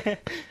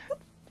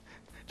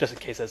 Just in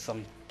case there's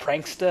some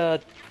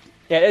prankster.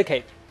 Yeah,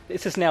 okay.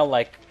 This is now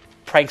like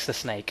prankster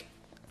snake.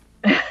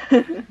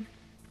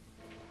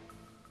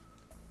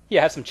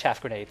 Yeah, have some chaff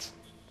grenades.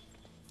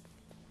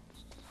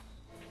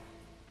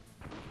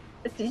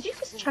 Did you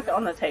just chuck it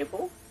on the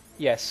table?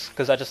 Yes,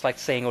 because I just like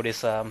seeing all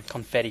this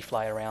confetti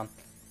fly around.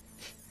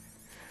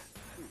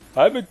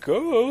 I'm a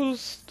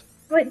ghost.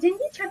 Wait, didn't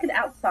you chuck it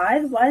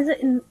outside? Why is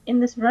it in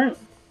this room?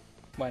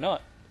 Why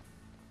not?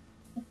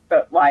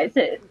 But why is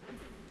it?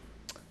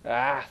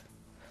 Ah.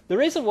 The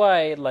reason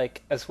why,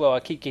 like, as well, I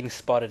keep getting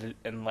spotted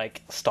and,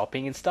 like,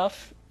 stopping and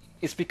stuff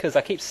is because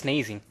I keep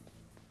sneezing.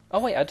 Oh,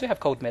 wait, I do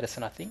have cold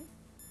medicine, I think.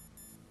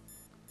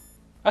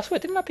 I swear,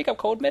 didn't I pick up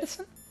cold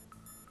medicine?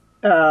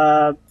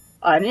 I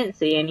didn't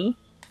see any.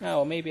 Oh,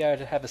 well, maybe I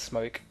have a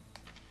smoke.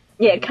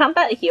 Yeah, can't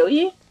that heal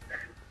you?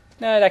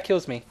 No, that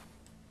kills me.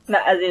 No,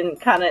 as in,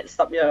 can't it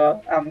stop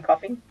your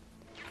coughing?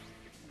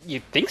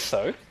 You'd think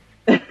so.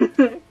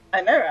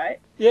 I know, right?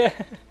 Yeah.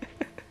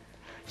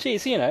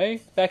 Jeez, you know,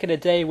 back in the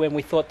day when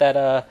we thought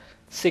that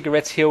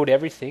cigarettes healed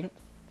everything.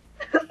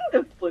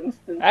 The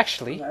Flintstones.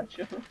 Actually.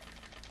 Commercial.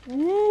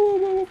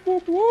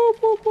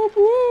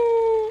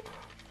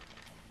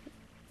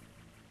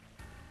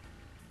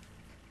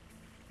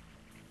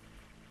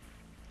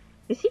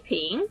 Is he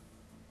peeing?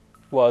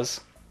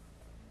 Was.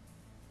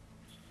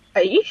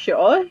 Are you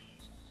sure?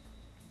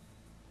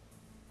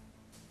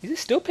 Is he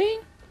still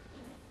peeing?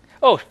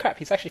 Oh, crap,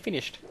 he's actually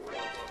finished.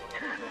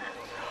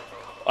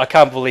 I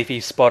can't believe he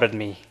spotted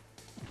me.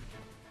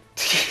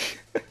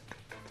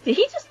 Did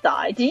he just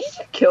die? Did you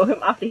just kill him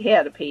after he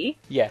had a pee?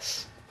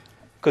 Yes.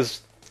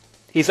 Because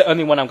he's the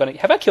only one I'm gonna...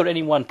 Have I killed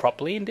anyone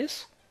properly in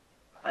this?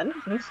 I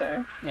don't think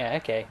so. Yeah,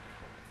 okay.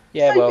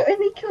 Yeah, So well... you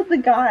only killed the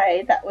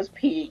guy that was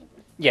peeing?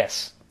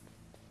 Yes.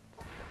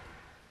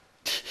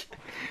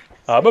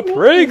 I'm a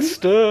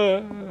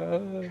prankster!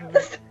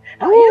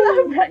 Oh, you're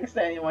not a prankster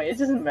anymore, you're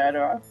just a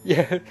murderer.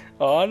 Yeah.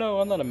 Oh,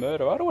 no, I'm not a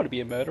murderer. I don't want to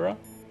be a murderer.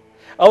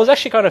 I was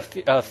actually kind of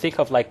think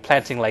of like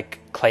planting like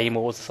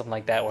claymores or something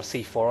like that, or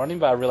C4 on him,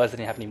 but I realized I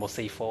didn't have any more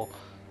C4.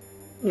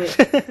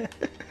 Yeah.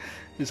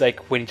 It's like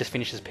when he just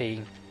finishes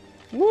peeing.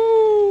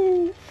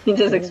 Woo! He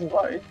just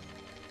explodes.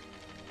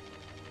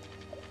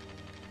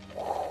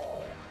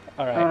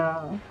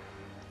 Alright.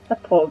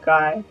 That poor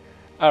guy.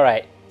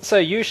 Alright. So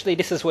usually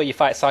this is where you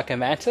fight Psycho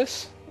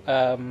Mantis.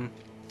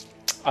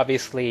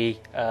 Obviously,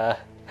 I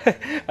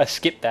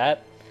skipped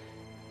that.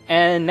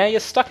 And now you're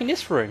stuck in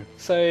this room.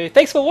 So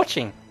thanks for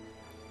watching.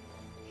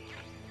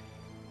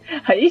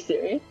 Are you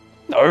serious?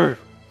 No,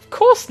 of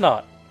course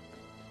not.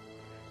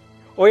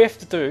 All you have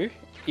to do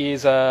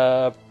is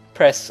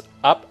press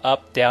up,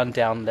 up, down,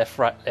 down, left,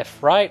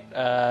 right,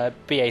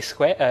 BA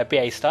square,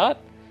 BA start,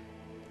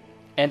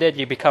 and then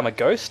you become a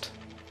ghost,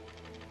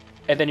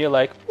 and then you're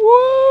like, whoa!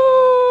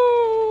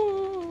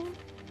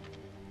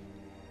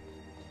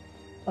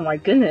 Oh my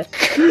goodness.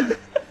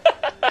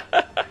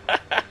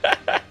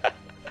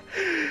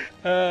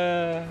 I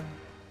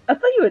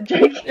thought you were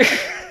joking.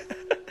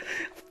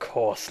 Of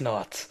course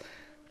not.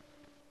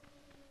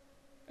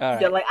 All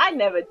right. You're like, I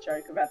never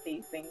joke about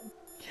these things.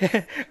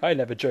 I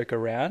never joke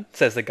around,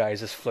 says the guy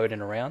who's just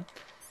floating around.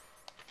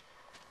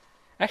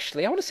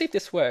 Actually, I want to see if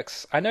this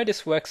works. I know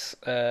this works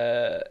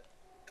on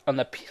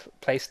the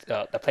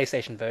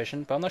PlayStation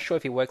version, but I'm not sure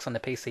if it works on the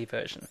PC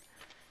version.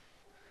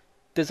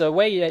 There's a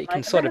way that you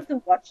can sort of... I have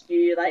to watch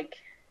you, like,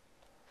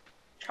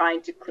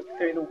 trying to clip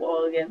through the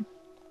wall again.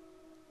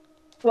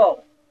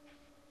 Well,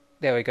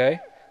 There we go.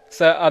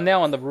 So I'm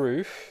now on the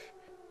roof.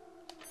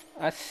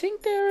 I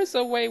think there is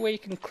a way where you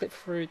can clip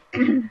through.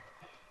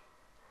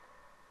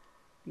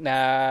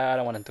 Nah, I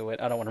don't want to do it.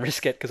 I don't want to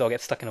risk it because I'll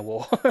get stuck in a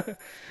wall.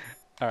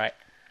 Alright.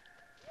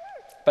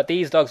 But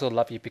these dogs will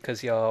love you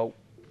because you're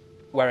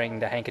wearing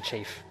the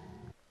handkerchief.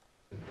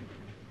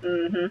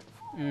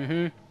 Mm-hmm.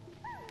 Mm-hmm.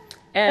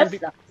 And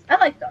That's nice. I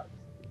like dogs.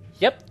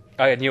 Yep,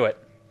 I knew it.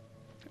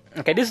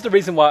 Okay, this is the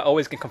reason why I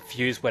always get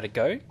confused where to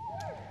go.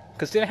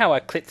 Because you know how I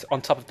clicked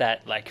on top of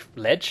that, like,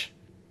 ledge?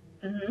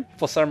 Mm-hmm.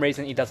 For some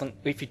reason, it doesn't.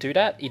 If you do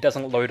that, it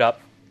doesn't load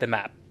up the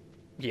map.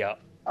 Yeah.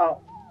 Oh.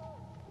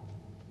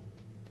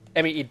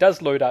 I mean, it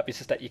does load up, it's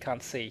just that you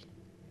can't see.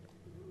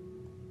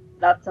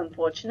 That's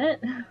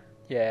unfortunate.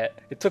 Yeah,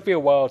 it took me a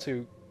while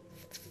to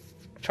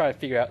try and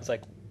figure out. It's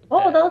like,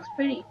 Oh, that looks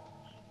pretty.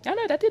 I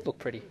know that did look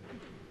pretty.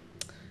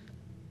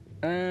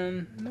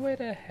 Where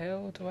the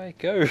hell do I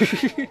go?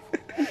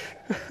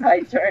 I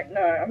don't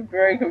know. I'm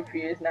very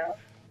confused now.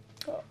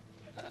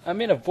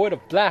 I'm in a void of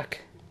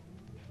black.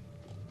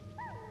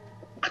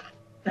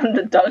 And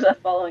the dogs are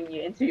following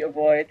you into your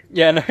void.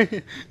 Yeah, no.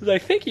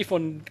 Like, thank you for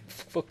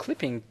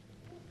clipping.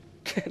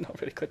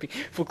 Not really clipping.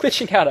 For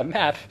glitching out a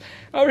map.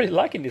 I'm really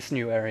liking this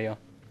new area.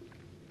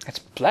 It's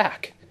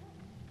black.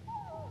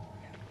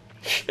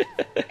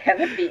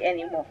 Can it be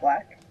any more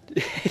black?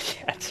 The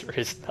answer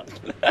is none.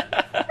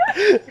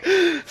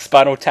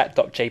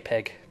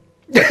 Spinaltap.jpg.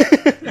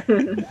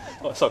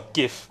 Oh, so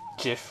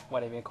GIF,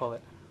 whatever you call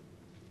it.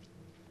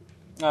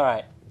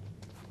 Alright.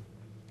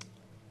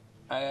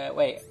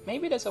 Wait,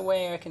 maybe there's a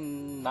way I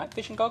can night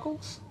vision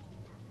goggles?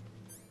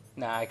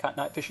 Nah, I can't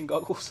night vision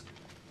goggles.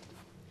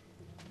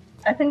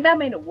 I think that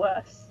made it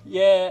worse.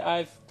 Yeah,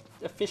 I've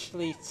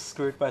officially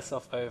screwed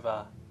myself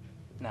over.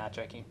 Nah,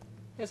 joking.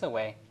 There's a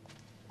way.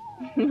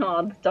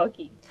 Oh, the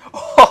doggy.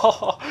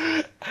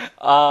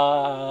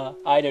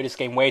 I know this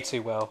game way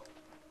too well.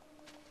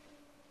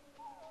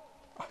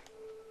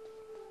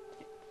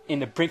 In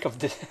the brink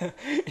of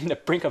in the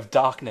brink of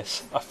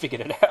darkness, I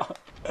figured it out.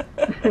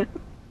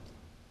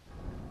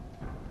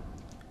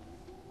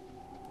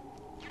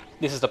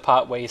 This is the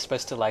part where you're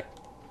supposed to, like,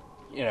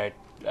 you know,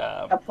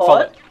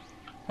 Applaud?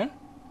 Huh?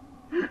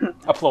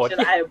 Applaud. Should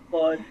I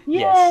applaud?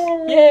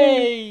 Yes.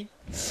 Yay!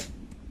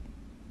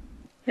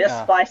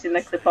 Just splicing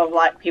the clip of,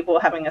 like, people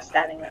having a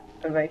standing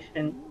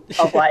ovation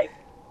of, like,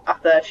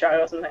 after a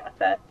show or something like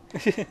that.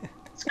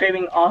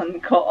 Screaming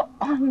encore,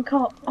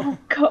 encore,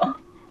 encore.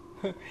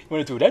 You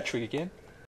want to do that trick again?